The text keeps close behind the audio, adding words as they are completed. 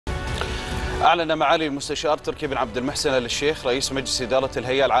أعلن معالي المستشار تركي بن عبد المحسن آل الشيخ رئيس مجلس إدارة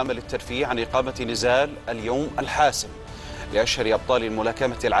الهيئة العامة للترفيه عن إقامة نزال اليوم الحاسم لأشهر أبطال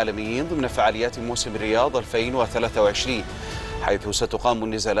الملاكمة العالميين ضمن فعاليات موسم الرياض 2023، حيث ستقام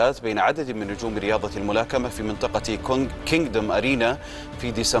النزالات بين عدد من نجوم رياضة الملاكمة في منطقة كينغدوم أرينا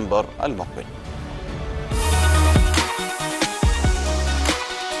في ديسمبر المقبل.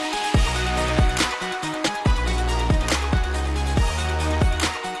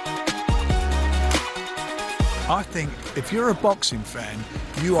 I think if you're a boxing fan,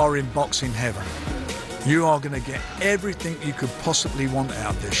 you are in boxing heaven. You are going to get everything you could possibly want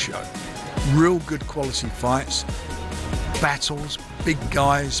out of this show. Real good quality fights, battles, big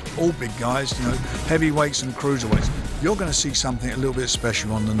guys, all big guys, you know, heavyweights and cruiserweights. You're going to see something a little bit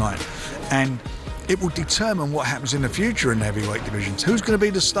special on the night. And it will determine what happens in the future in the heavyweight divisions. Who's going to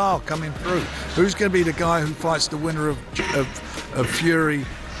be the star coming through? Who's going to be the guy who fights the winner of Fury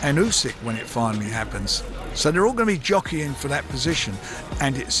and Usyk when it finally happens? So they're all going to be jockeying for that position,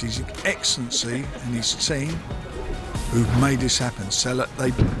 and it's His Excellency and his team who've made this happen. So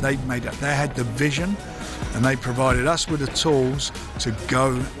they've made it. They had the vision, and they provided us with the tools to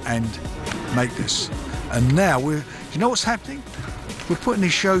go and make this. And now you know what's happening? We're putting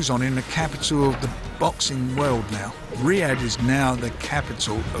these shows on in the capital of the boxing world now. Riyadh is now the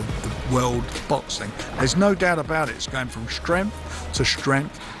capital of the world boxing. There's no doubt about it. It's going from strength to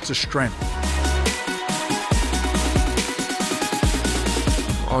strength to strength.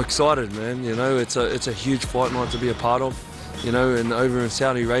 I'm excited, man. You know, it's a huge fight night to be a part of. You know, and over in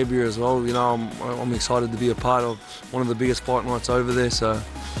Saudi Arabia as well. You know, I'm excited to be a part of one of the biggest fight nights over there. So,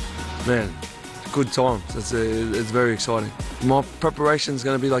 man, good times. It's very exciting. My preparation's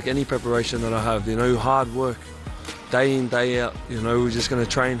going to be like any preparation that I have. You know, hard work, day in, day out. You know, we're just going to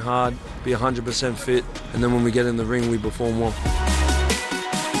train hard, be 100% fit, and then when we get in the ring, we perform well.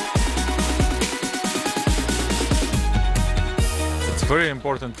 Very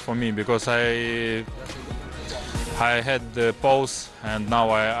important for me because I had the pause and now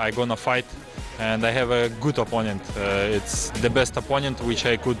I gonna fight and I have a good opponent. It's the best opponent which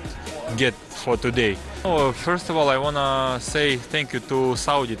I could get for today. First of all, I wanna say thank you to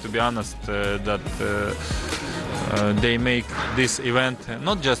Saudi, to be honest, that they make this event,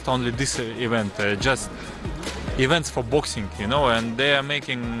 not just only this event, just events for boxing, you know, and they are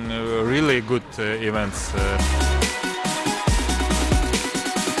making really good events.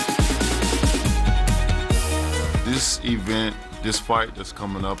 This event, this fight that's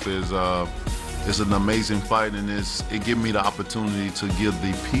coming up is an amazing fight, and it gives me the opportunity to give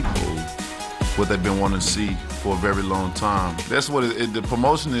the people what they've been wanting to see for a very long time. That's what the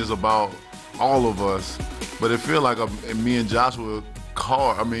promotion is about, all of us. But it feels like me and Joshua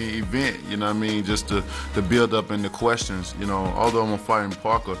event, you know what I mean, just to build up in the questions, you know, although I'm fighting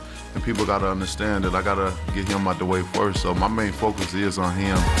Parker, and people got to understand that I got to get him out the way first, so my main focus is on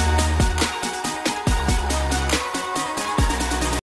him.